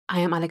I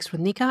am Alex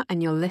Rodnicka,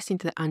 and you're listening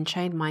to the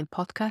Unchained Mind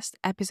podcast,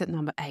 episode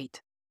number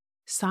 8.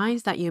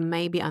 Signs that you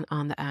may be an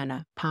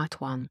under-earner,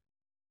 part 1.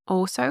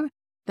 Also,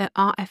 there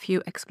are a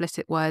few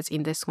explicit words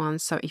in this one,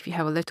 so if you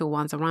have little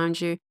ones around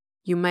you,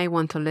 you may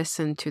want to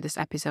listen to this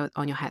episode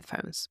on your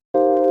headphones.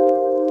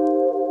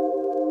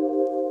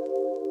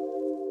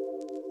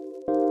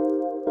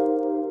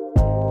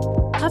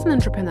 As an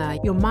entrepreneur,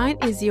 your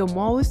mind is your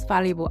most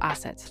valuable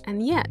asset,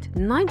 and yet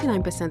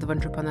 99% of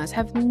entrepreneurs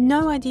have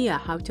no idea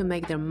how to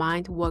make their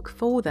mind work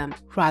for them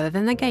rather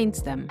than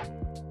against them.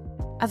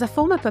 As a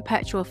former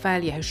perpetual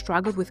failure who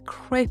struggled with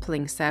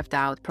crippling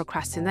self-doubt,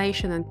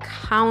 procrastination, and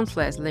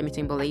countless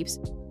limiting beliefs,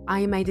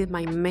 I made it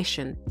my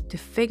mission to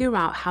figure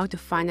out how to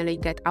finally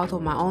get out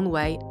of my own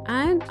way,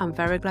 and I'm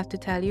very glad to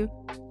tell you,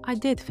 I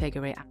did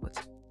figure it out.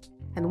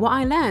 And what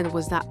I learned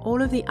was that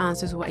all of the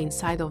answers were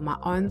inside of my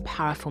own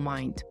powerful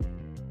mind.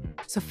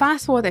 So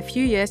fast forward a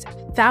few years,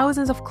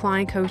 thousands of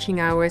client coaching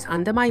hours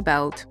under my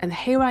belt, and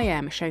here I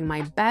am sharing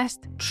my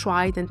best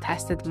tried and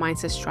tested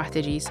mindset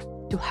strategies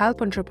to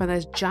help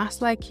entrepreneurs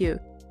just like you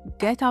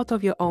get out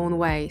of your own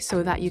way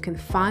so that you can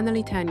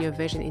finally turn your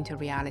vision into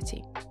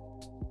reality.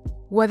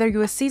 Whether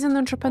you're a seasoned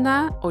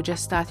entrepreneur or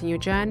just starting your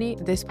journey,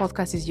 this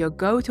podcast is your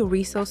go-to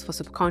resource for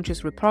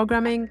subconscious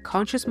reprogramming,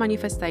 conscious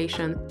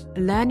manifestation,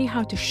 learning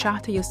how to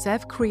shatter your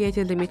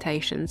self-created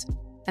limitations,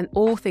 and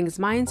all things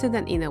mindset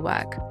and inner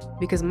work.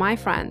 Because my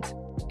friend,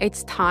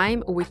 it's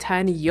time we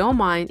turn your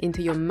mind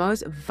into your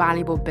most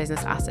valuable business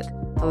asset.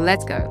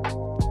 Let's go.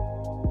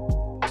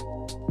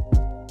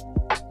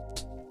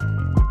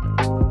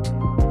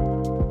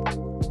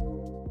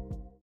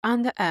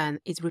 Under-earn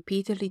is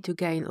repeatedly to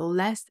gain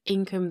less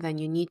income than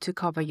you need to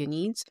cover your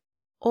needs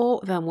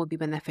or than would be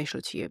beneficial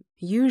to you,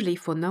 usually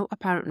for no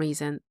apparent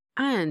reason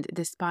and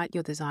despite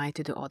your desire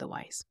to do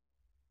otherwise.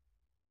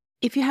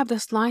 If you have the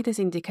slightest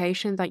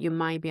indication that you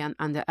might be an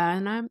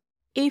under-earner,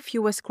 if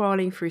you were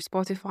scrolling through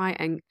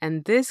Spotify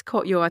and this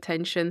caught your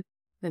attention,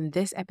 then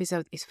this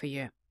episode is for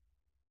you.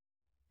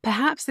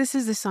 Perhaps this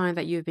is the sign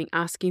that you've been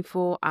asking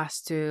for as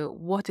to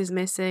what is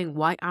missing,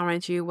 why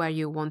aren't you where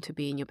you want to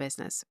be in your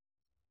business.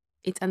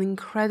 It's an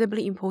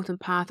incredibly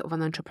important part of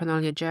an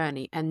entrepreneurial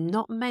journey, and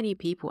not many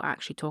people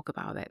actually talk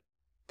about it.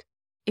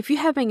 If you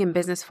have been in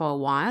business for a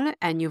while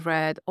and you've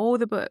read all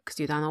the books,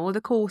 you've done all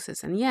the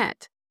courses, and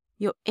yet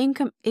your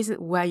income isn't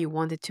where you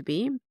want it to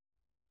be,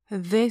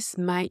 this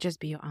might just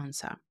be your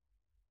answer.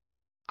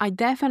 I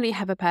definitely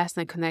have a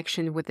personal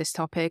connection with this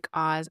topic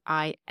as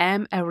I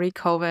am a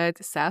recovered,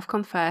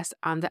 self-confessed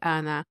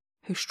under-earner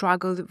who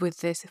struggled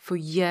with this for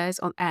years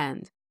on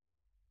end.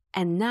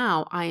 And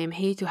now I am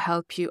here to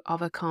help you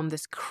overcome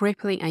this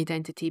crippling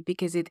identity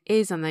because it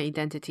is an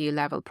identity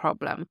level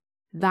problem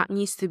that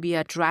needs to be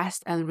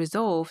addressed and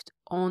resolved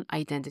on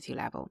identity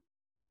level.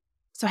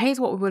 So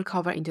here's what we will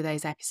cover in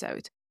today's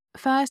episode.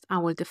 First, I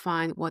will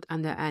define what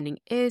under-earning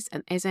is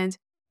and isn't,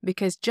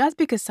 because just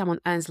because someone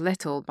earns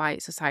little by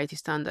society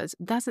standards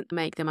doesn't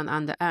make them an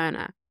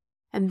under-earner.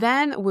 And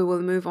then we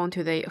will move on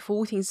to the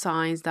 14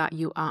 signs that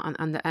you are an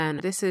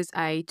under-earner. This is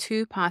a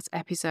 2-part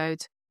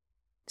episode.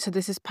 So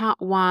this is part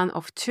 1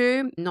 of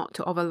 2, not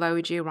to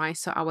overload you, right?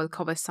 So I will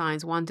cover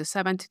signs 1 to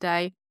 7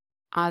 today,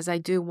 as I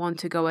do want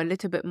to go a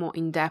little bit more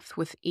in depth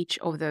with each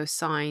of those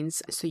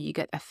signs so you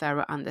get a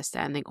thorough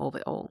understanding of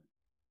it all.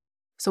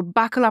 So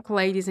buckle up,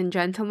 ladies and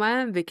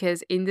gentlemen,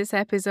 because in this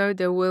episode,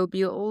 there will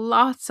be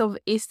lots of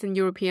Eastern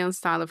European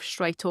style of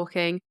straight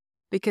talking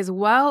because,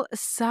 well,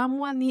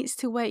 someone needs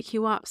to wake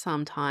you up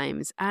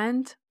sometimes,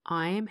 and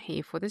I am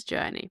here for this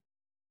journey.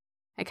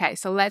 Okay,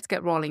 so let's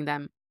get rolling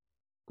then.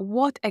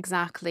 What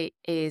exactly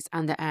is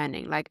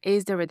under-earning? Like,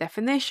 is there a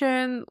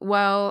definition?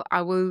 Well,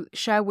 I will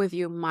share with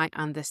you my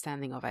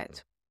understanding of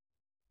it.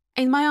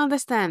 In my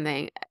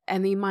understanding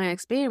and in my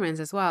experience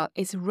as well,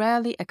 it's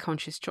rarely a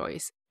conscious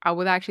choice. I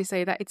would actually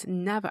say that it's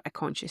never a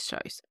conscious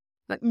choice.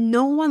 Like,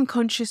 no one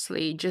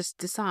consciously just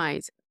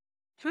decides,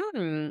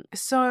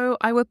 so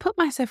I will put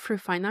myself through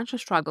financial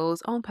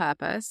struggles on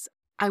purpose.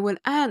 I will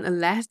earn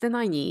less than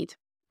I need.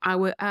 I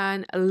will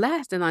earn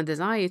less than I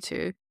desire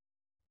to.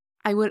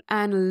 I will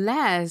earn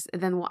less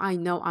than what I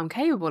know I'm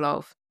capable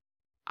of.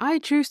 I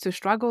choose to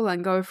struggle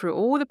and go through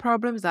all the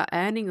problems that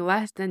earning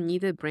less than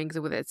needed brings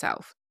with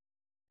itself.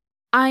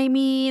 I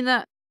mean,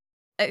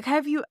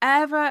 have you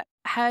ever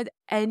heard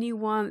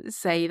anyone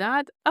say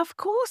that? Of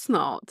course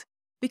not.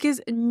 Because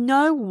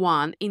no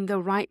one in the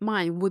right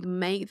mind would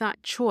make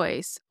that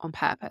choice on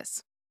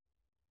purpose.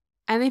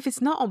 And if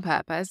it's not on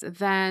purpose,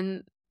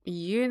 then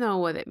you know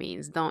what it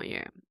means, don't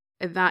you?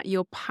 That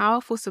your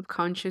powerful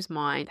subconscious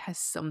mind has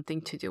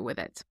something to do with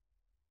it.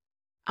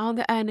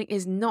 Under-earning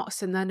is not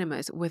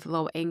synonymous with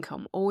low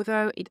income,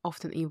 although it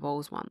often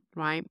involves one,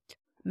 right?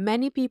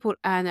 Many people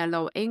earn a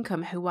low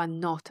income who are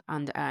not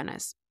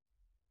under-earners.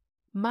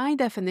 My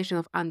definition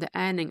of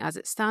under-earning as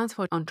it stands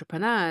for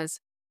entrepreneurs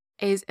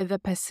is the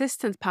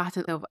persistent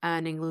pattern of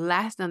earning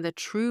less than the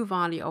true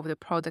value of the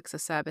products or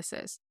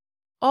services,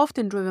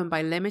 often driven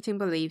by limiting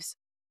beliefs,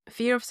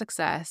 fear of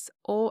success,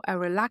 or a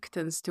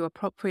reluctance to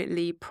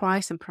appropriately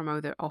price and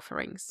promote their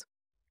offerings.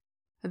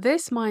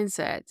 This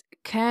mindset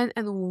can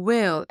and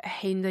will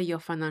hinder your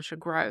financial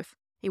growth.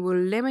 It will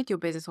limit your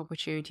business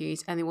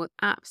opportunities and it will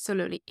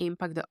absolutely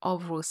impact the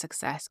overall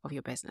success of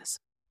your business.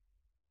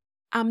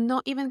 I'm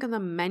not even going to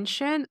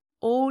mention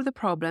all the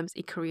problems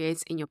it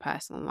creates in your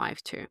personal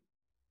life too.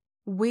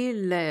 We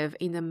live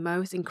in the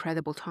most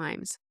incredible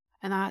times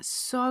and are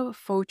so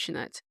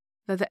fortunate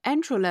that the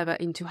entry level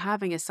into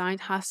having a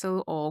side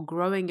hustle or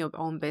growing your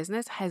own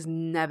business has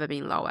never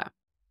been lower.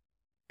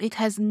 It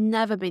has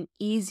never been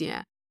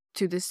easier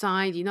to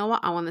decide, you know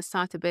what, I want to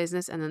start a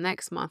business, and the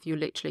next month you're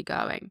literally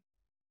going.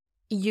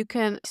 You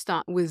can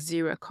start with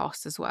zero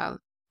cost as well.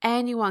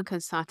 Anyone can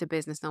start a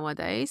business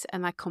nowadays,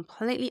 and I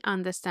completely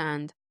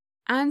understand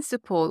and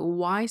support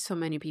why so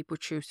many people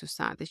choose to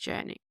start this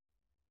journey.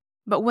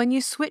 But when you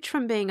switch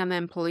from being an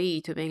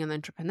employee to being an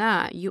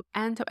entrepreneur, you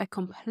enter a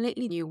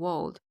completely new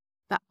world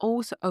that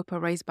also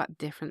operates by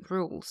different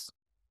rules.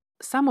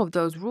 Some of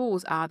those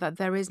rules are that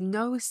there is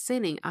no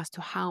ceiling as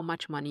to how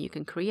much money you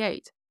can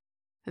create.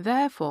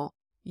 Therefore,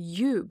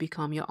 you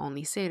become your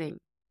only ceiling.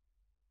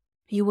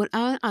 You will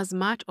earn as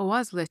much or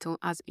as little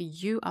as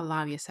you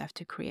allow yourself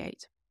to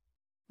create.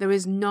 There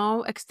is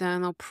no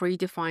external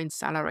predefined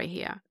salary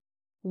here.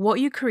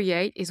 What you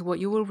create is what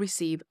you will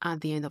receive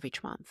at the end of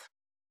each month.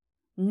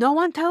 No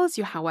one tells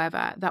you,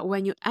 however, that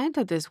when you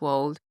enter this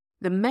world,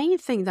 the main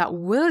thing that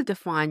will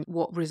define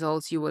what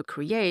results you will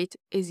create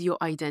is your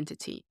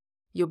identity,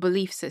 your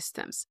belief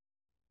systems,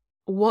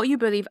 what you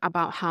believe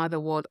about how the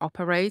world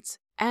operates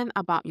and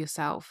about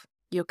yourself,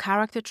 your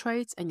character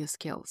traits and your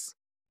skills.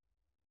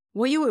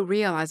 What you will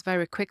realize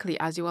very quickly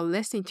as you are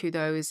listening to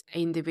those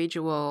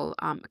individual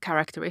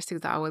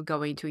characteristics that I will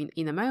go into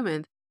in a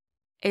moment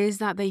is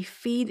that they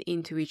feed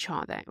into each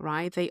other,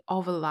 right? They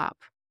overlap.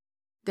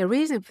 The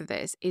reason for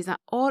this is that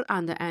all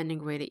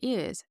under-earning really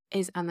is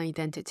an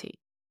identity.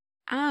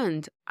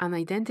 And an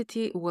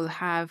identity will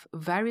have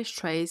various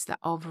traits that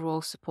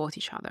overall support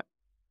each other.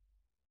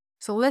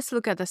 So let's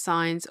look at the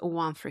signs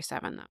 1 through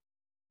 7 now.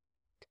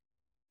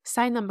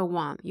 Sign number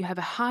 1, you have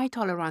a high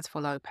tolerance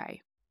for low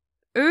pay.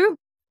 Ooh,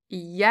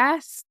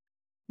 yes.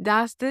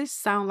 Does this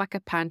sound like a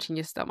punch in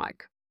your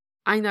stomach?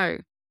 I know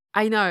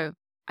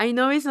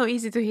it's not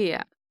easy to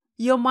hear.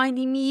 Your mind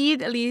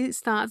immediately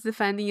starts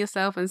defending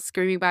yourself and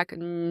screaming back,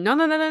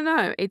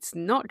 no, it's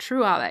not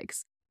true,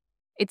 Alex.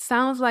 It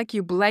sounds like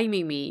you're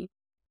blaming me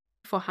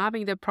for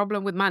having the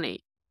problem with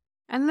money.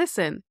 And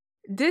listen,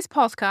 this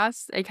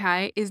podcast,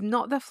 okay, is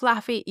not the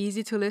fluffy,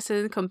 easy to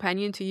listen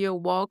companion to your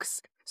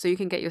walks so you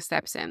can get your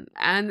steps in.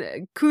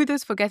 And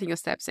kudos for getting your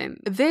steps in.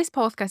 This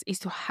podcast is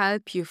to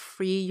help you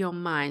free your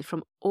mind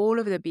from all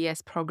of the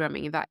BS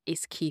programming that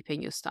is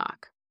keeping you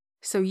stuck.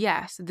 So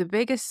yes, the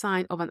biggest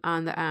sign of an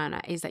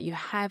under-earner is that you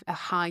have a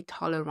high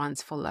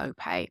tolerance for low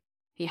pay.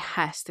 It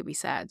has to be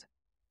said.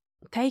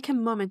 Take a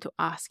moment to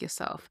ask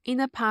yourself, in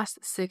the past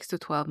 6 to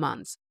 12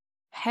 months,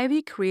 have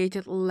you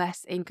created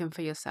less income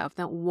for yourself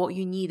than what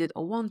you needed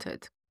or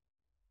wanted?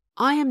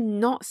 I am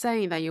not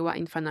saying that you are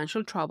in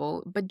financial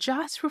trouble, but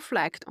just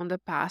reflect on the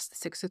past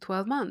 6 to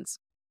 12 months.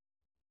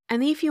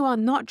 And if you are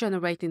not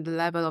generating the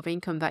level of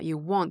income that you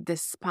want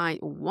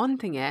despite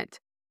wanting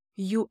it,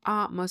 you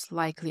are most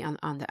likely an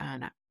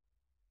under-earner.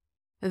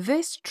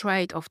 This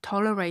trait of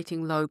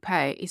tolerating low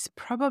pay is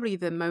probably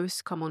the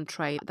most common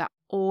trait that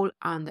all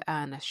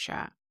under-earners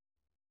share.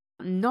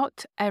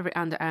 Not every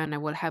under-earner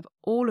will have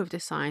all of the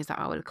signs that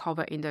I will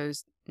cover in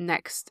those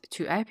next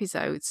 2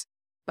 episodes,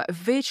 but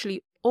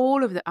virtually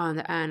all of the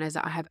under-earners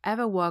that I have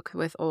ever worked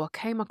with or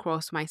came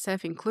across,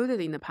 myself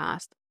included in the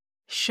past,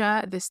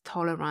 share this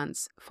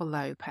tolerance for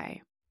low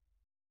pay.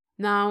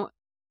 Now,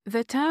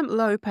 the term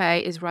low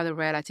pay is rather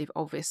relative,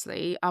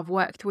 obviously. I've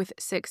worked with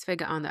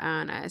 6-figure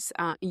under-earners.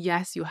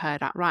 Yes, you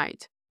heard that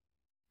right.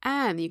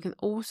 And you can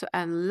also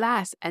earn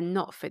less and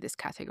not fit this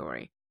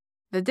category.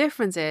 The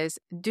difference is,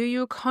 do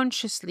you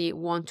consciously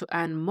want to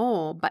earn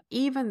more, but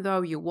even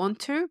though you want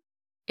to,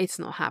 it's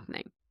not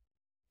happening?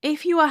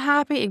 If you are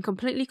happy and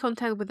completely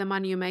content with the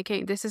money you're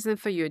making, this isn't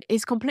for you.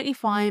 It's completely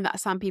fine that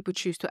some people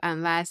choose to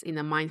earn less in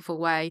a mindful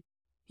way.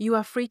 You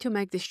are free to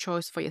make this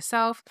choice for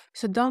yourself.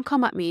 So don't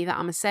come at me that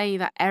I'm saying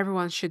that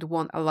everyone should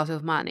want a lot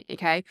of money,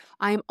 okay?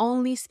 I am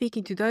only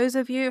speaking to those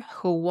of you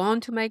who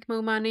want to make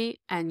more money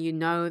and you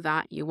know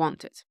that you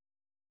want it.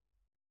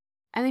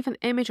 And if an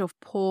image of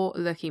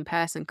poor-looking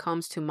person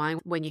comes to mind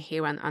when you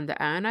hear an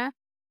under-earner,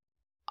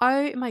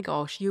 oh my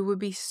gosh, you would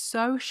be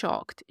so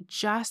shocked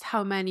just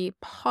how many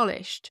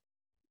polished,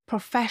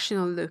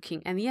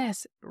 professional-looking, and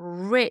yes,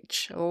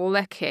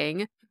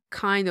 rich-looking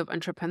kind of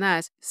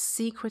entrepreneurs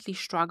secretly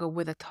struggle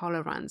with a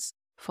tolerance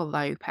for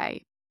low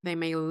pay. They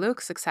may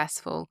look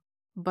successful,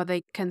 but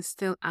they can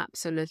still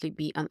absolutely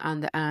be an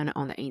under-earner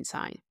on the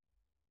inside.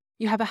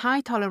 You have a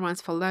high tolerance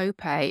for low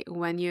pay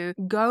when you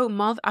go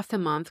month after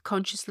month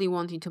consciously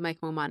wanting to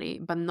make more money,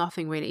 but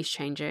nothing really is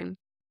changing.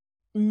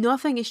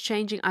 Nothing is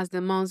changing as the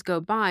months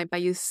go by,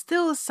 but you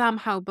still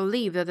somehow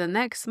believe that the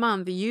next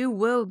month you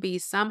will be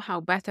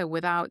somehow better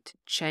without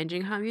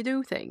changing how you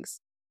do things.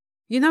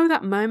 You know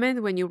that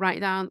moment when you write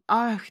down,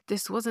 oh,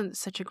 this wasn't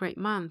such a great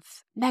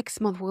month.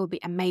 Next month will be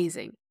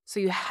amazing. So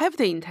you have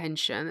the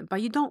intention,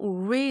 but you don't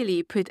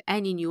really put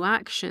any new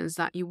actions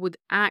that you would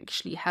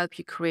actually help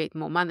you create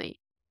more money.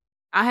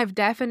 I have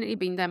definitely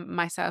been there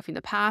myself in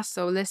the past.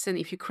 So listen,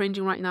 if you're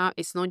cringing right now,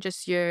 it's not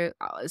just you.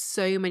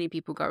 So many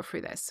people go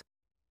through this.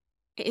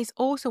 It is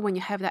also when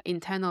you have that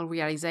internal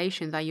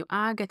realization that you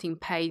are getting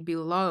paid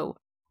below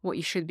what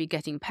you should be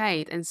getting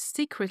paid and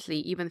secretly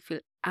even feel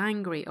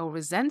angry or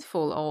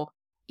resentful or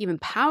even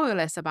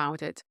powerless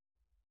about it.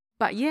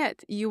 But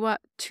yet you are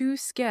too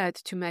scared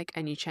to make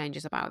any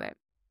changes about it.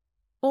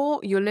 Or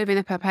you live in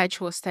a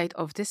perpetual state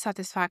of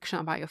dissatisfaction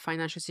about your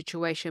financial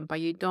situation, but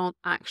you don't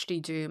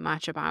actually do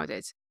much about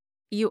it.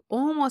 You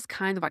almost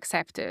kind of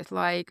accept it,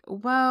 like,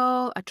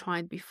 well, I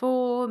tried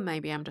before,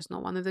 maybe I'm just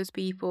not one of those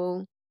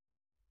people.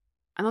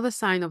 Another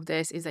sign of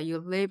this is that you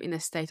live in a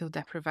state of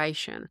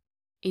deprivation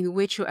in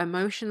which your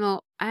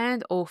emotional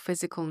and or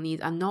physical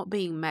needs are not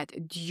being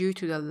met due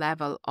to the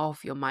level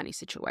of your money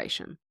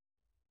situation.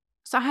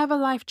 So I have a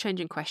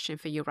life-changing question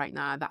for you right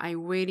now that I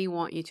really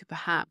want you to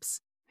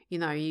perhaps,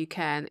 you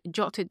can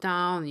jot it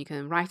down, you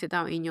can write it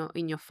down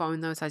in your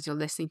phone notes as you're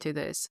listening to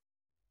this,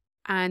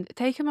 and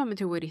take a moment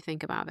to really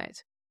think about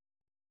it.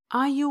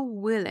 Are you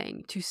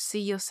willing to see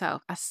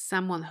yourself as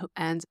someone who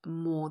earns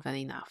more than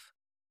enough?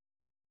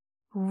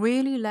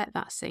 Really let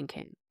that sink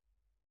in.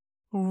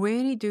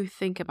 Really do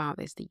think about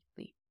this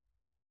deeply.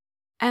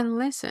 And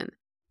listen,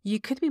 you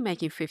could be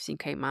making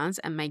 15K months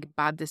and make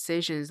bad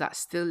decisions that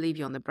still leave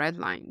you on the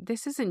breadline.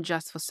 This isn't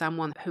just for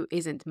someone who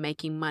isn't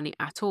making money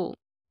at all.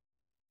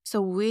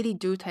 So really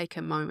do take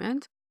a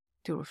moment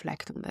to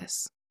reflect on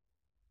this.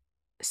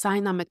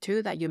 Sign number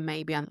 2 that you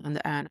may be an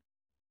underearner.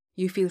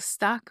 You feel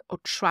stuck or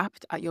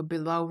trapped at your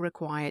below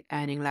required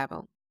earning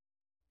level.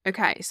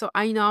 Okay, so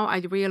I know I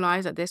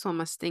realize that this one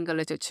must sting a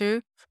little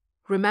too.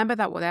 Remember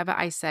that whatever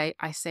I say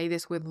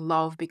this with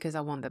love because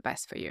I want the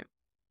best for you.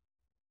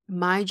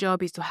 My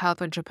job is to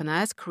help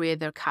entrepreneurs create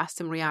their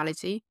custom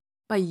reality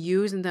by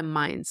using their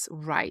minds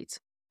right.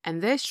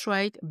 And this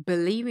trait,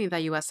 believing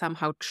that you are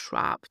somehow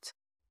trapped,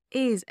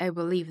 is a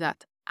belief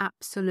that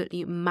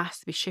absolutely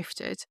must be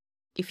shifted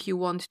if you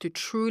want to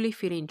truly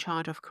feel in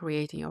charge of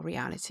creating your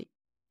reality.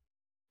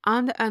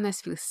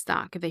 Underearners feel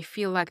stuck. They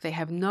feel like they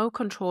have no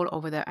control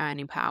over their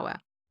earning power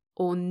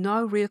or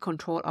no real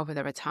control over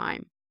their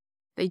time.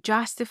 They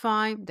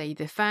justify, they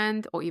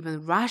defend, or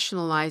even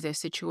rationalize their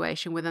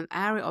situation with an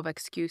array of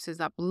excuses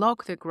that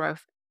block their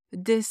growth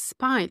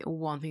despite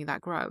wanting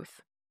that growth.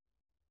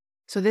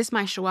 So this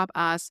might show up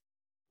as,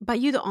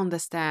 but you don't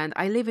understand,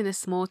 I live in a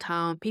small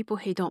town, people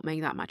here don't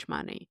make that much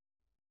money.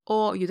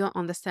 Or you don't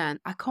understand,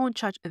 I can't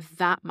charge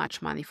that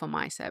much money for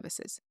my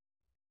services.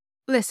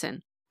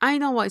 Listen, I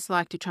know what it's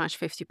like to charge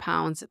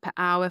 £50 per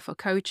hour for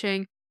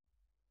coaching,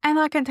 and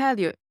I can tell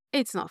you,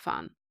 it's not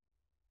fun.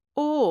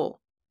 Or,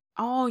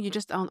 oh, you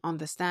just don't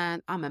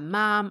understand. I'm a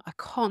mom. I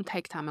can't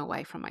take time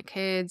away from my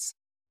kids.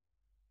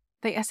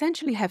 They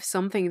essentially have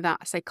something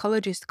that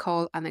psychologists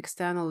call an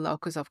external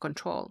locus of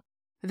control.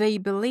 They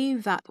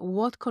believe that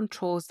what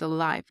controls their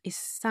life is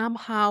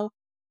somehow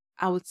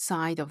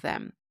outside of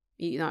them,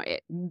 be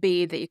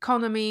it the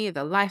economy,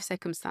 the life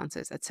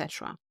circumstances,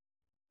 etc.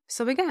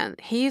 So again,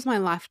 here's my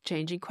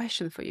life-changing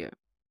question for you.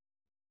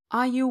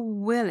 Are you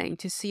willing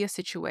to see a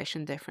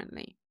situation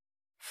differently,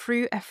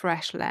 through a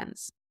fresh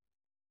lens?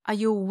 Are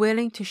you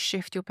willing to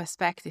shift your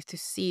perspective to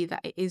see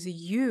that it is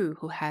you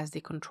who has the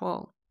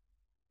control?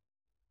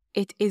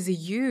 It is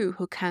you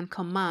who can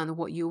command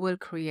what you will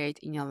create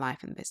in your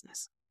life and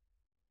business.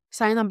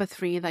 Sign number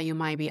 3 that you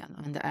might be an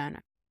underearner.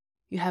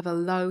 You have a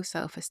low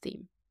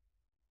self-esteem.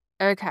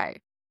 Okay,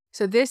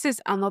 so this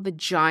is another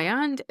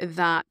giant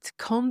that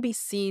can't be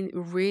seen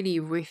really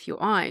with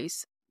your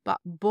eyes, but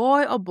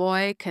boy oh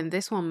boy, can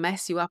this one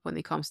mess you up when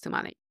it comes to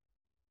money.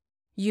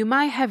 You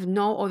might have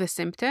no other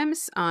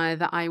symptoms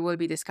that I will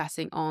be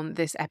discussing on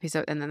this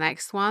episode and the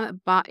next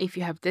one, but if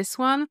you have this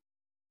one,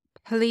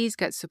 please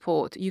get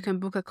support. You can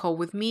book a call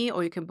with me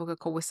or you can book a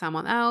call with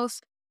someone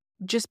else.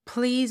 Just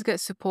please get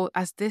support,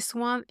 as this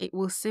one, it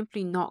will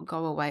simply not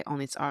go away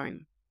on its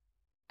own.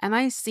 And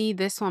I see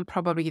this one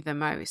probably the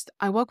most.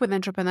 I work with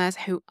entrepreneurs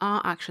who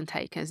are action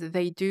takers.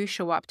 They do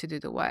show up to do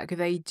the work.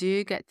 They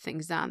do get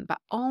things done, but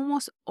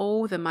almost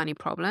all the money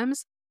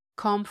problems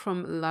come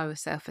from low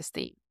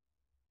self-esteem.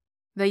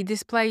 They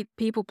display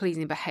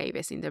people-pleasing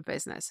behaviors in their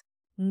business.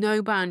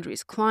 No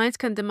boundaries. Clients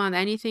can demand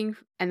anything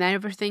and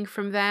everything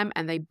from them,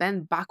 and they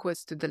bend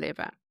backwards to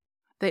deliver.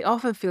 They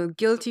often feel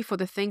guilty for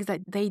the things that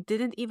they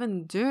didn't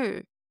even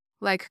do.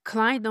 Like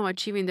client not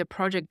achieving the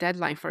project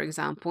deadline, for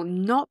example,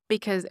 not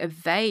because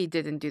they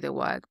didn't do the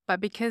work,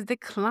 but because the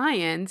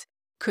client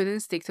couldn't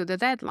stick to the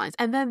deadlines.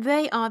 And then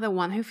they are the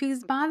one who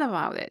feels bad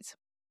about it.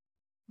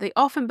 They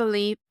often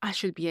believe, I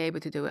should be able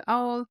to do it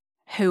all.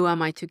 Who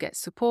am I to get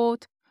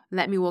support?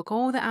 Let me work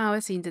all the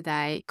hours in the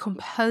day,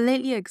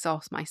 completely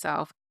exhaust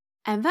myself.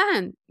 And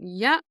then,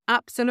 yeah,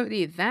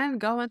 absolutely, then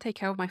go and take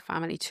care of my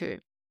family too.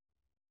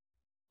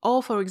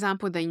 Or, for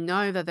example, they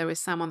know that there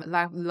is someone that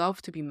I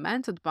love to be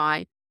mentored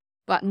by,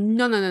 but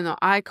no,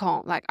 I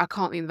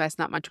can't invest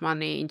that much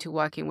money into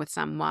working with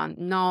someone.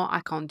 No,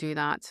 I can't do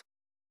that.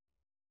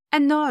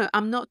 And no,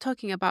 I'm not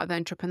talking about the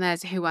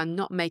entrepreneurs who are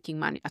not making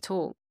money at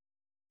all.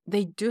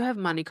 They do have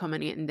money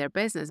coming in their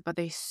business, but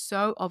they're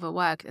so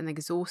overworked and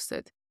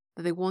exhausted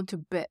that they want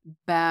to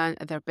burn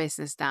their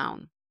business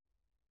down.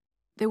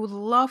 They would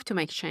love to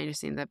make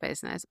changes in their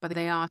business, but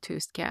they are too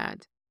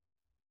scared.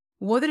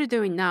 What they're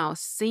doing now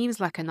seems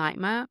like a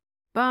nightmare,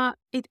 but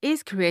it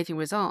is creating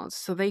results.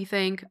 So they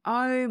think,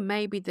 oh,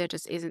 maybe there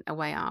just isn't a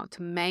way out.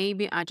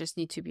 Maybe I just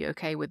need to be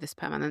okay with this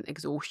permanent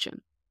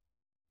exhaustion.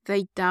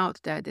 They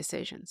doubt their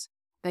decisions.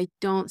 They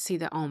don't see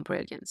their own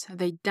brilliance.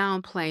 They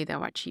downplay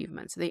their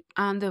achievements. They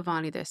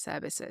undervalue their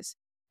services.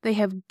 They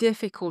have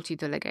difficulty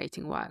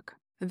delegating work.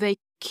 They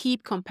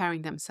keep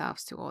comparing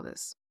themselves to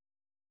others.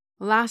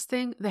 Last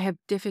thing, they have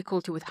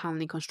difficulty with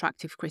handling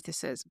constructive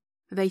criticism.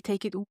 They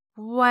take it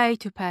way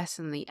too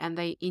personally and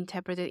they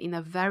interpret it in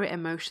a very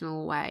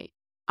emotional way.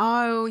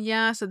 Oh,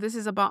 yeah, so this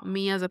is about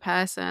me as a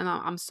person.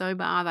 I'm so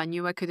bad. I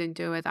knew I couldn't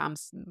do it.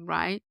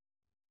 Right.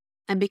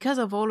 And because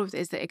of all of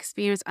this, they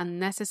experience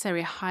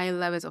unnecessary high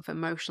levels of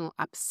emotional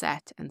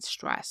upset and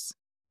stress.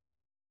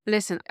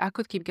 Listen, I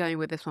could keep going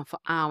with this one for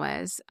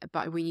hours,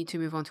 but we need to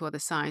move on to other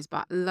signs.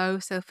 But low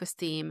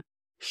self-esteem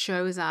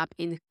shows up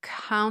in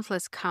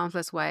countless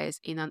ways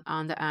in an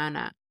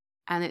under-earner.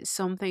 And it's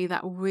something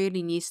that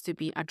really needs to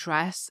be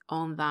addressed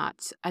on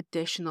that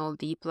additional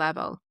deep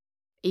level.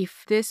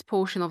 If this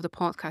portion of the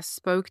podcast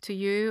spoke to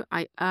you,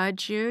 I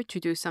urge you to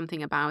do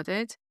something about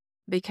it.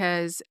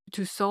 Because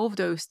to solve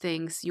those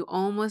things, you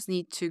almost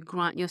need to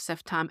grant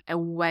yourself time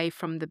away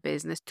from the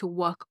business to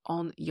work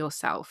on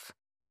yourself.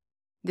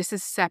 This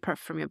is separate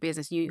from your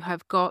business. You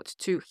have got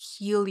to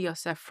heal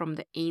yourself from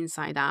the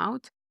inside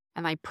out.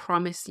 And I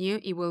promise you,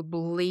 it will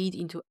bleed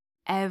into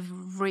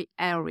every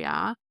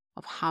area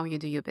of how you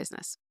do your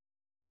business.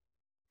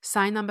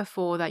 Sign number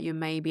 4 that you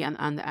may be an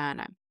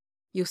under-earner.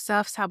 You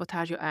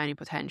self-sabotage your earning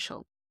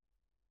potential.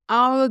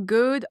 Oh,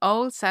 good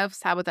old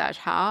self-sabotage,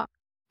 huh?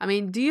 I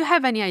mean, do you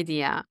have any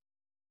idea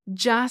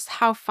just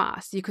how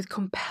fast you could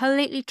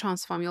completely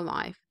transform your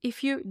life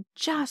if you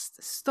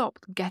just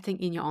stopped getting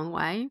in your own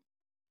way?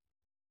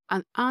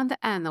 An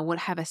under-earner will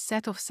have a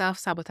set of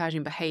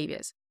self-sabotaging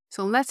behaviors.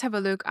 So let's have a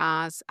look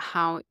at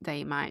how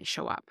they might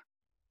show up.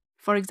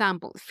 For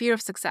example, fear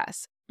of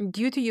success.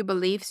 Due to your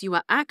beliefs, you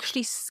are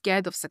actually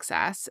scared of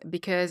success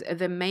because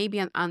there may be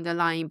an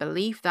underlying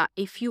belief that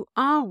if you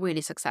are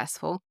really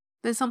successful,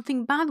 then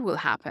something bad will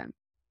happen.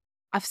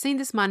 I've seen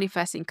this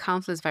manifest in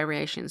countless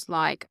variations,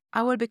 like,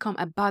 I will become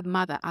a bad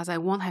mother as I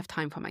won't have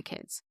time for my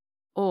kids.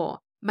 Or,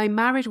 my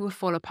marriage will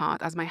fall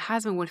apart as my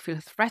husband will feel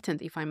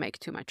threatened if I make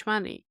too much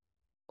money.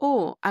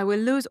 Or, I will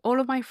lose all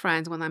of my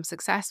friends when I'm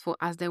successful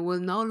as they will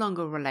no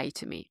longer relate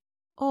to me.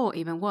 Or,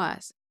 even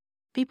worse,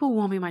 people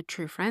won't be my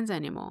true friends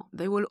anymore.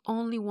 They will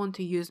only want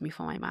to use me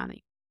for my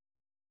money.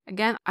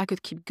 Again, I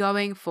could keep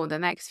going for the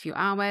next few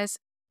hours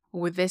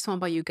with this one,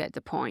 but you get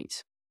the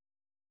point.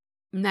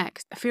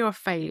 Next, fear of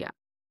failure.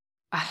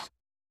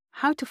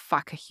 How to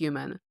fuck a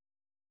human.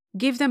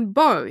 Give them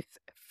both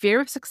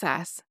fear of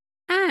success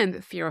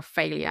and fear of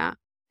failure,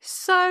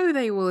 so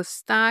they will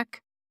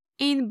stack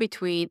in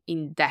between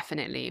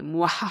indefinitely.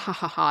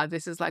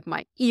 This is like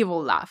my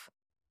evil laugh.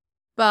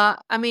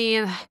 But I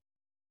mean,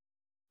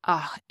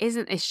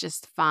 isn't it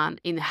just fun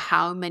in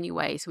how many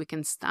ways we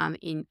can stand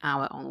in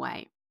our own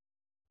way?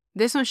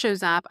 This one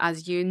shows up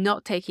as you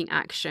not taking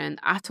action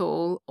at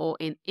all or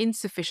in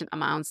insufficient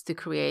amounts to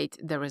create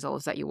the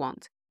results that you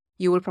want.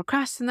 You will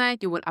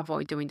procrastinate, you will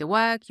avoid doing the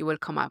work, you will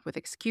come up with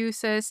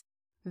excuses.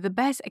 The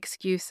best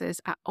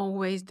excuses are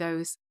always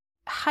those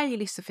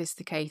highly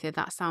sophisticated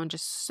that sound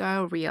just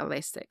so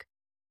realistic.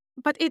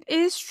 But it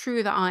is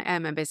true that I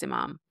am a busy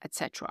mom,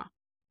 etc.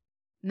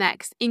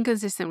 Next,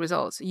 inconsistent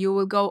results. You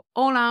will go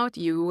all out,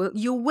 you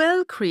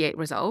will create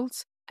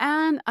results,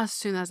 and as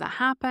soon as that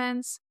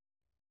happens,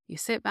 you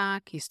sit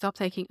back, you stop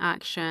taking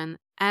action,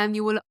 and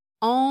you will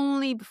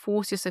only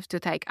force yourself to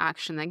take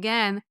action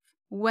again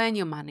when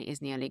your money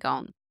is nearly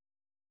gone.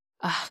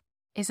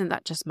 Isn't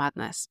that just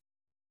madness?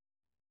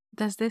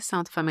 Does this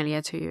sound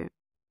familiar to you?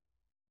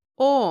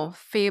 Or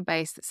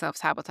fear-based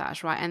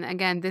self-sabotage, right? And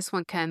again, this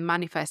one can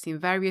manifest in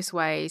various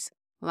ways,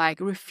 like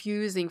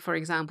refusing, for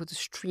example, to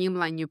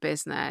streamline your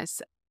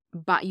business,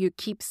 but you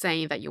keep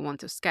saying that you want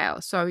to scale.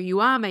 So you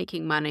are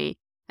making money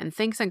and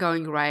things are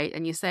going great,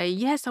 and you say,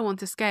 yes, I want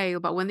to scale,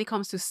 but when it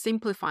comes to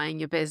simplifying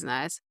your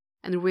business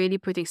and really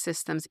putting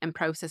systems and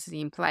processes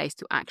in place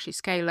to actually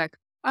scale, like,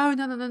 oh,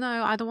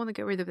 no, I don't want to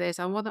get rid of this.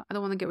 I don't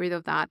want to get rid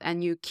of that.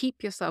 And you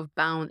keep yourself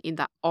bound in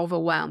that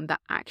overwhelm that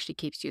actually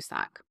keeps you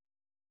stuck.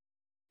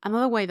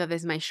 Another way that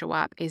this may show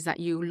up is that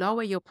you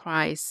lower your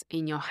price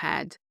in your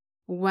head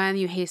when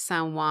you hear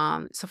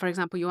someone. So, for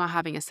example, you are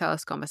having a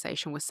sales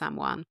conversation with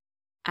someone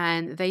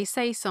and they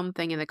say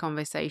something in the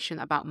conversation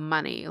about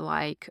money,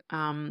 like,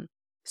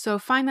 so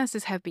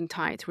finances have been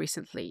tight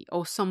recently,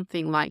 or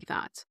something like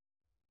that.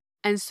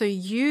 And so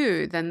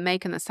you then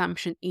make an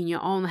assumption in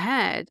your own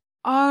head,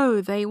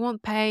 oh, they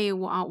won't pay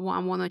what I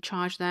want to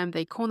charge them,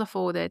 they can't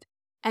afford it.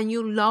 And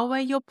you lower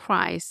your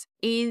price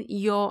in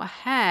your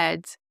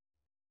head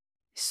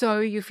So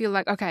you feel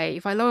like, okay,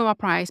 if I lower my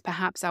price,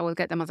 perhaps I will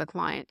get them as a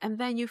client. And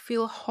then you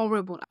feel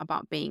horrible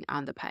about being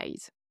underpaid.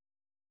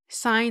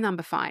 Sign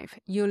number 5,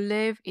 you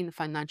live in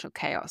financial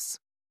chaos.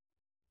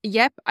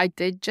 Yep, I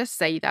did just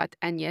say that.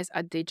 And yes,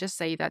 I did just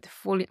say that,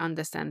 fully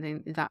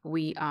understanding that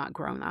we are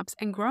grown-ups.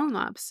 And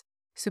grown-ups,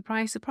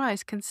 surprise,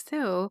 surprise, can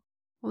still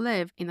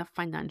live in a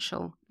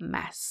financial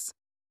mess.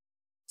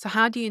 So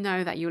how do you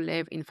know that you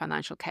live in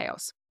financial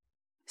chaos?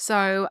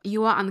 So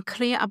you are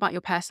unclear about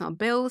your personal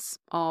bills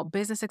or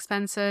business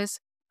expenses.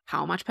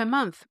 How much per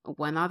month?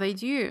 When are they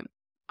due?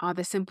 Are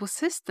there simple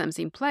systems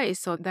in place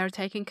so they're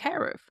taken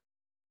care of?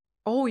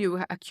 Or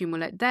you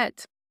accumulate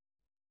debt.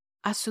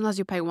 As soon as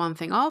you pay one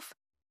thing off,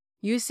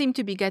 you seem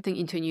to be getting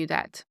into new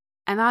debt.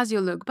 And as you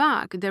look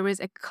back, there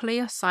is a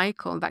clear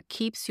cycle that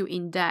keeps you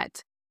in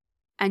debt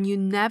and you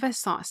never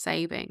start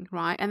saving,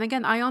 right? And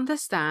again, I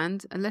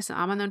understand. And listen,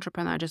 I'm an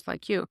entrepreneur just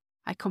like you.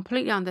 I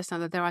completely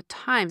understand that there are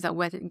times that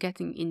when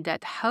getting in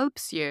debt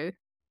helps you.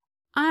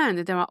 And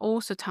there are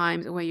also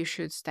times where you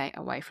should stay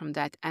away from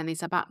debt. And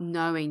it's about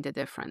knowing the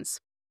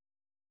difference.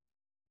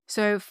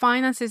 So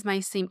finances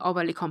may seem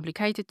overly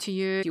complicated to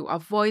you. You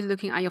avoid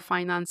looking at your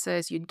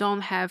finances. You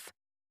don't have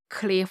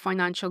clear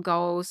financial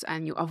goals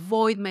and you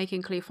avoid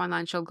making clear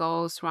financial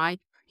goals, right?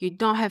 You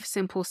don't have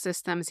simple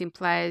systems in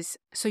place.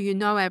 So you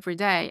know every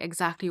day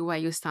exactly where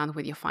you stand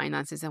with your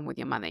finances and with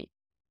your money,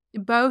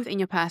 both in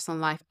your personal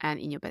life and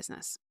in your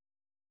business.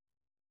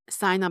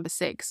 Sign number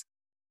 6,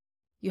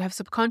 you have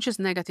subconscious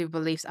negative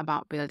beliefs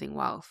about building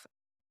wealth.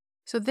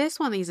 So this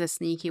one is a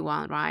sneaky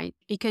one, right?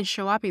 It can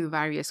show up in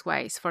various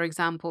ways. For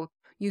example,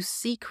 you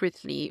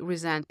secretly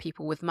resent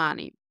people with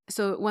money.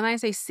 So when I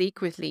say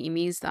secretly, it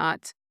means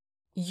that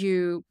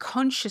you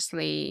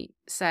consciously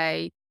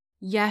say,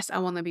 yes, I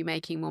want to be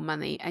making more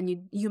money.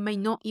 And you may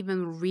not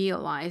even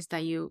realize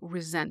that you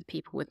resent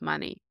people with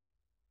money.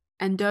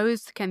 And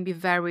those can be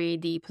very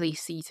deeply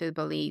seated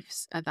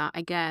beliefs that,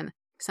 again,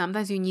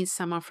 sometimes you need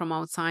someone from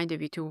outside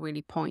of you to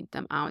really point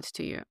them out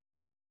to you.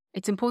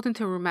 It's important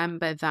to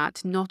remember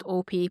that not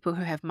all people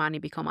who have money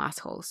become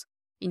assholes.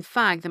 In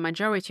fact, the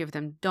majority of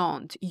them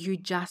don't. You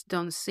just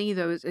don't see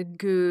those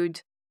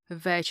good,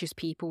 virtuous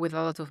people with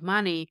a lot of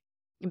money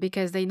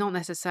because they don't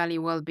necessarily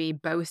will be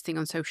boasting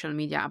on social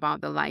media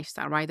about their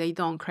lifestyle, right? They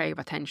don't crave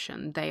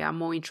attention. They are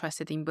more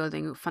interested in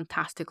building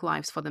fantastic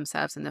lives for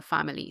themselves and their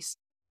families.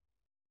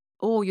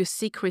 Or you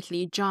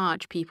secretly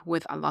judge people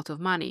with a lot of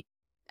money.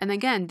 And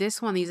again,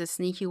 this one is a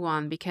sneaky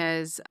one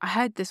because I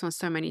heard this one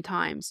so many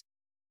times.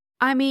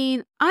 I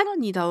mean, I don't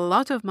need a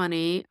lot of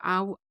money.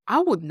 I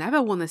would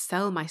never want to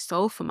sell my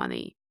soul for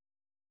money.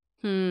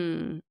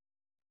 Who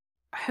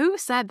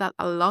said that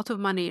a lot of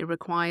money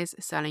requires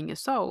selling your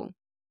soul?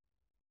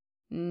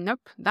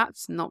 Nope,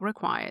 that's not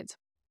required.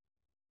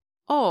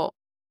 Or,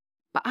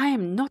 but I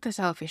am not a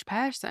selfish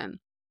person.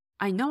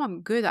 I know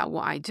I'm good at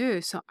what I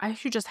do, so I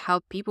should just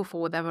help people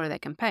for whatever they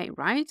can pay,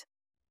 right?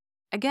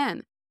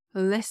 Again,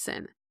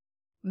 listen,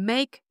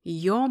 make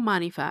your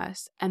money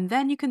first, and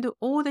then you can do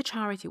all the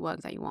charity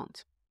work that you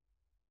want.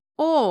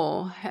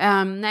 Or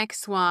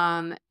next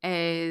one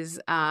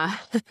is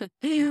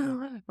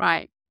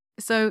right.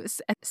 So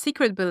a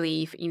secret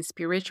belief in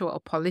spiritual or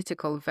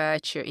political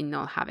virtue in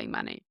not having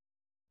money.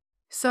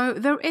 So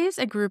there is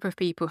a group of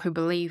people who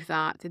believe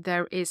that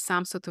there is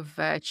some sort of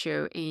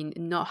virtue in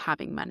not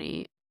having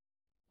money,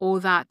 or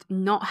that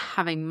not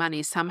having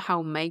money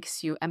somehow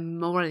makes you a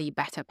morally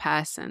better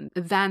person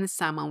than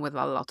someone with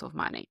a lot of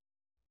money.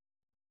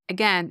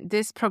 Again,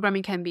 this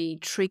programming can be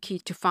tricky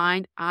to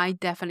find. I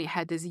definitely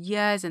had this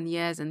years and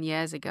years and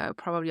years ago,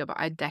 probably about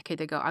a decade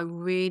ago. I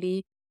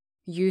really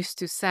used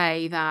to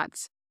say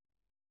that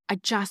I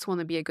just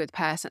want to be a good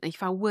person.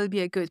 If I will be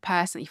a good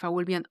person, if I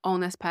will be an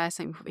honest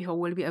person, if I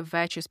will be a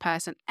virtuous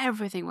person,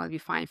 everything will be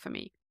fine for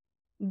me.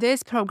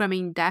 This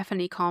programming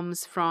definitely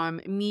comes from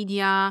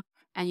media.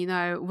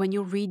 And when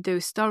you read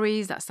those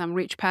stories that some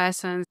rich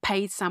person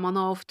paid someone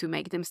off to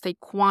make them stay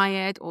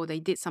quiet or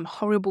they did some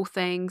horrible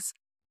things,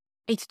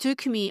 it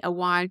took me a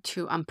while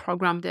to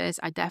unprogram this.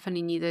 I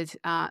definitely needed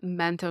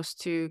mentors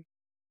to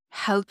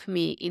help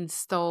me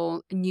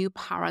install a new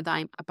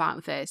paradigm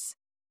about this.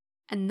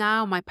 And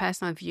now my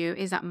personal view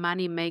is that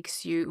money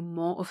makes you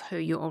more of who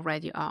you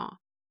already are.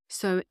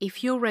 So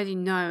if you already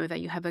know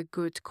that you have a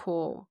good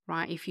core,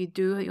 right? If you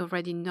do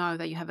already know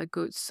that you have a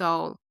good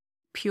soul,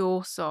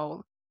 pure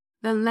soul,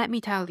 then let me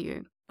tell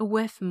you,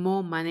 with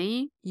more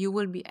money, you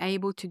will be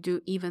able to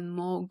do even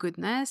more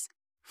goodness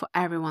for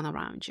everyone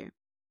around you.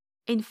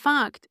 In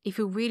fact, if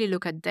you really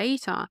look at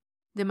data,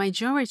 the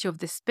majority of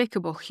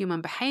despicable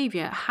human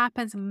behavior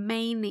happens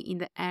mainly in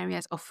the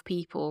areas of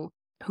people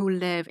who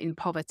live in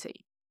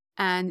poverty.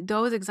 And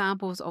those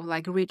examples of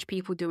rich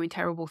people doing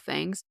terrible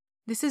things,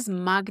 this is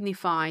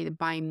magnified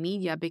by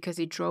media because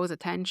it draws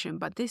attention,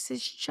 but this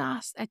is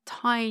just a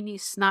tiny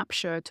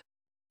snapshot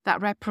that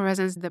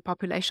represents the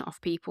population of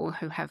people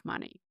who have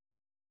money.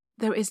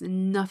 There is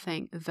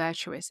nothing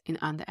virtuous in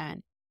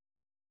Underearn.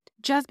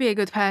 Just be a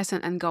good person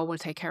and God will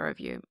take care of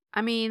you.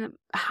 I mean,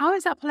 how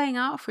is that playing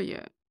out for you?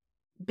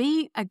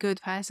 Being a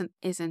good person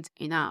isn't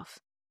enough.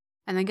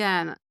 And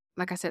again,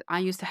 Like I said, I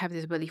used to have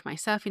this belief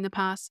myself in the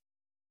past,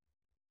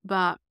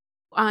 but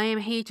I am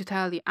here to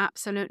tell you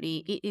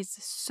absolutely it is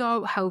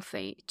so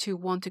healthy to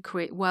want to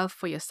create wealth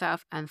for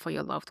yourself and for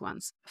your loved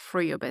ones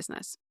through your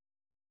business.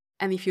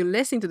 And if you're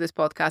listening to this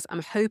podcast,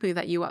 I'm hoping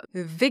that you are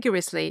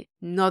vigorously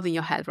nodding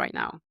your head right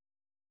now.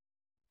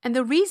 And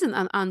the reason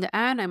an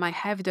under-earner might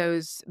have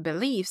those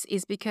beliefs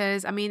is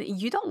because,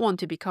 you don't want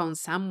to become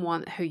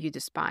someone who you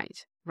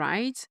despise,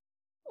 right?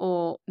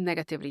 Or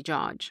negatively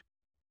judge.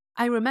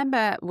 I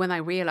remember when I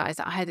realized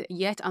that I had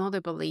yet another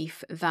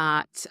belief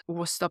that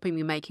was stopping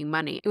me making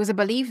money. It was a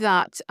belief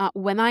that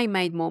when I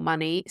made more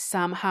money,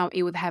 somehow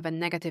it would have a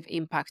negative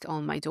impact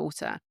on my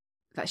daughter,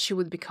 that she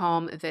would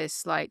become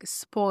this like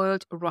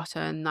spoiled,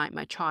 rotten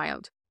nightmare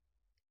child.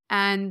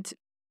 And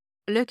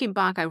looking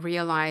back, I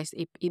realized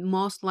it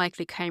most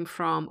likely came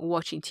from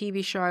watching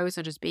TV shows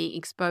and just being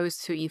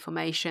exposed to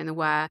information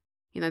where,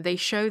 they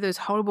show those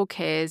horrible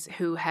kids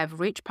who have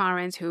rich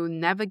parents who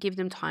never give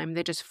them time.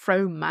 They just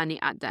throw money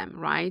at them,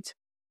 right?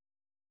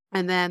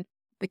 And then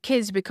the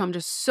kids become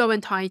just so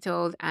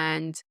entitled.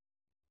 And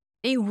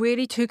it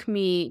really took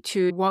me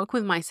to work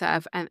with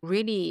myself and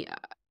really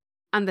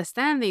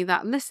understanding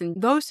that, listen,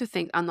 those two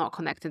things are not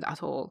connected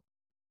at all.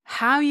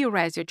 How you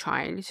raise your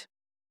child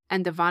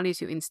and the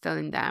values you instill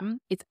in them,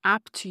 it's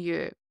up to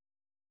you,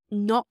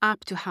 not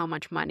up to how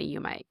much money you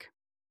make.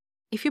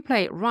 If you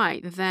play it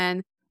right,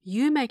 then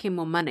you making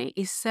more money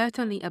is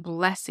certainly a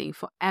blessing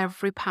for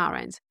every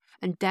parent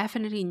and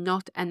definitely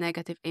not a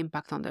negative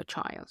impact on their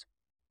child.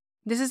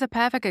 This is a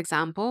perfect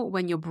example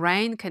when your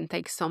brain can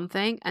take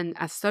something and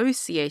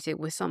associate it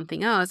with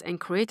something else and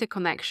create a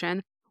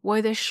connection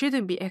where there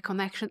shouldn't be a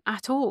connection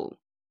at all.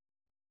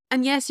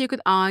 And yes, you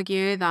could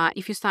argue that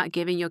if you start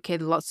giving your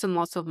kid lots and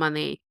lots of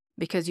money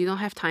because you don't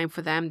have time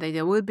for them,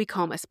 they will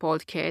become a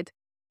spoiled kid.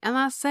 And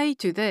I'll say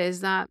to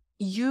this that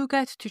you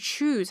get to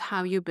choose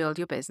how you build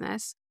your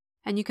business,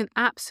 and you can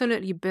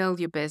absolutely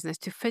build your business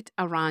to fit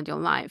around your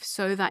life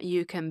so that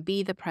you can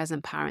be the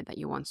present parent that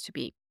you want to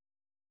be.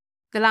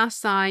 The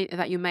last sign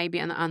that you may be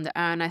an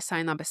under-earner,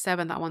 sign number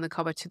 7 that I want to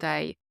cover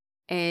today,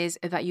 is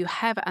that you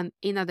have an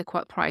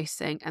inadequate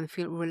pricing and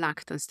feel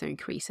reluctance to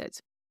increase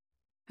it.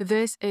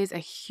 This is a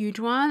huge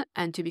one,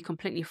 and to be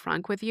completely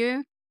frank with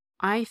you,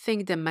 I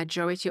think the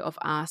majority of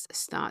us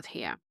start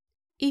here.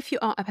 If you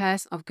are a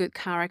person of good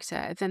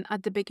character, then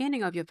at the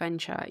beginning of your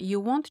venture,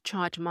 you won't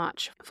charge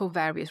much for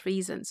various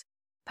reasons.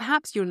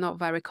 Perhaps you're not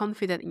very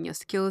confident in your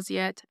skills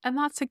yet, and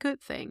that's a good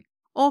thing.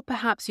 Or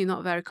perhaps you're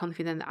not very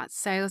confident at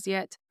sales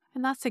yet,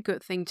 and that's a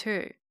good thing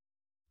too.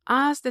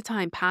 As the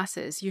time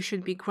passes, you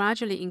should be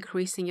gradually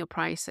increasing your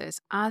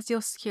prices as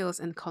your skills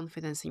and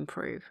confidence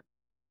improve.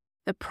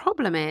 The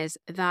problem is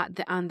that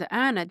the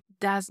under-earner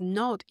does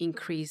not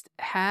increase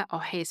her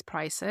or his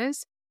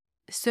prices,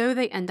 so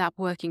they end up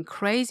working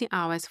crazy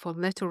hours for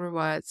little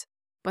rewards,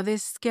 but they're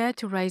scared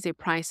to raise their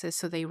prices,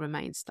 so they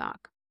remain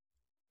stuck.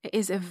 It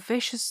is a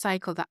vicious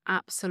cycle that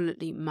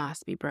absolutely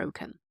must be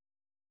broken.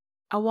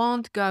 I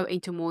won't go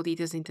into more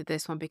details into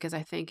this one because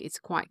I think it's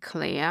quite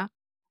clear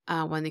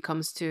when it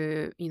comes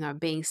to,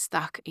 being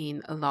stuck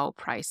in a low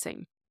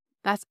pricing.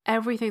 That's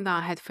everything that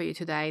I had for you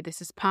today.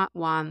 This is part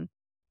 1.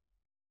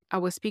 I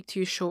will speak to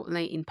you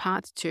shortly in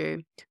part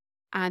 2.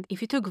 And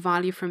if you took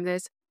value from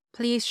this,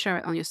 please share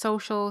it on your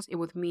socials. It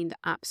would mean the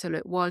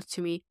absolute world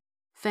to me.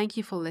 Thank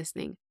you for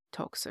listening.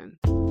 Talk soon.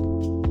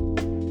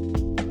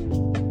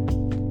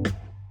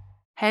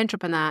 Hey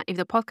entrepreneur, if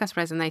the podcast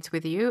resonates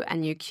with you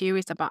and you're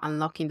curious about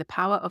unlocking the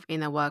power of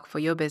inner work for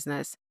your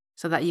business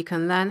so that you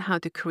can learn how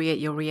to create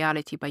your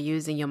reality by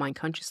using your mind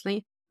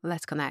consciously,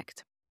 let's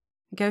connect.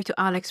 Go to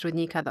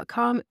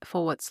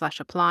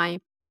alexrodnika.com/apply,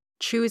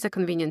 choose a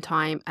convenient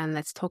time, and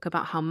let's talk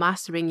about how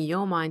mastering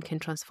your mind can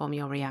transform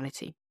your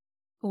reality.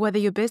 Whether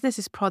your business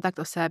is product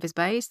or service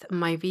based,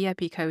 my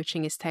VIP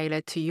coaching is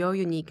tailored to your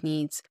unique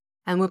needs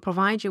and will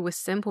provide you with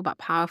simple but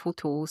powerful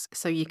tools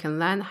so you can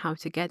learn how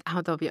to get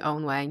out of your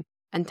own way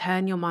and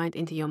turn your mind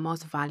into your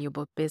most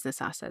valuable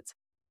business asset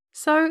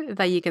so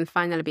that you can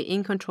finally be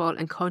in control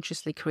and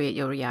consciously create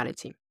your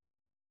reality.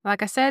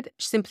 Like I said,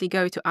 simply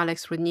go to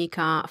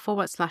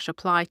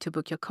alexrodnika.com/apply to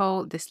book your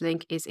call. This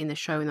link is in the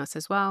show notes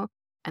as well,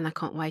 and I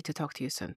can't wait to talk to you soon.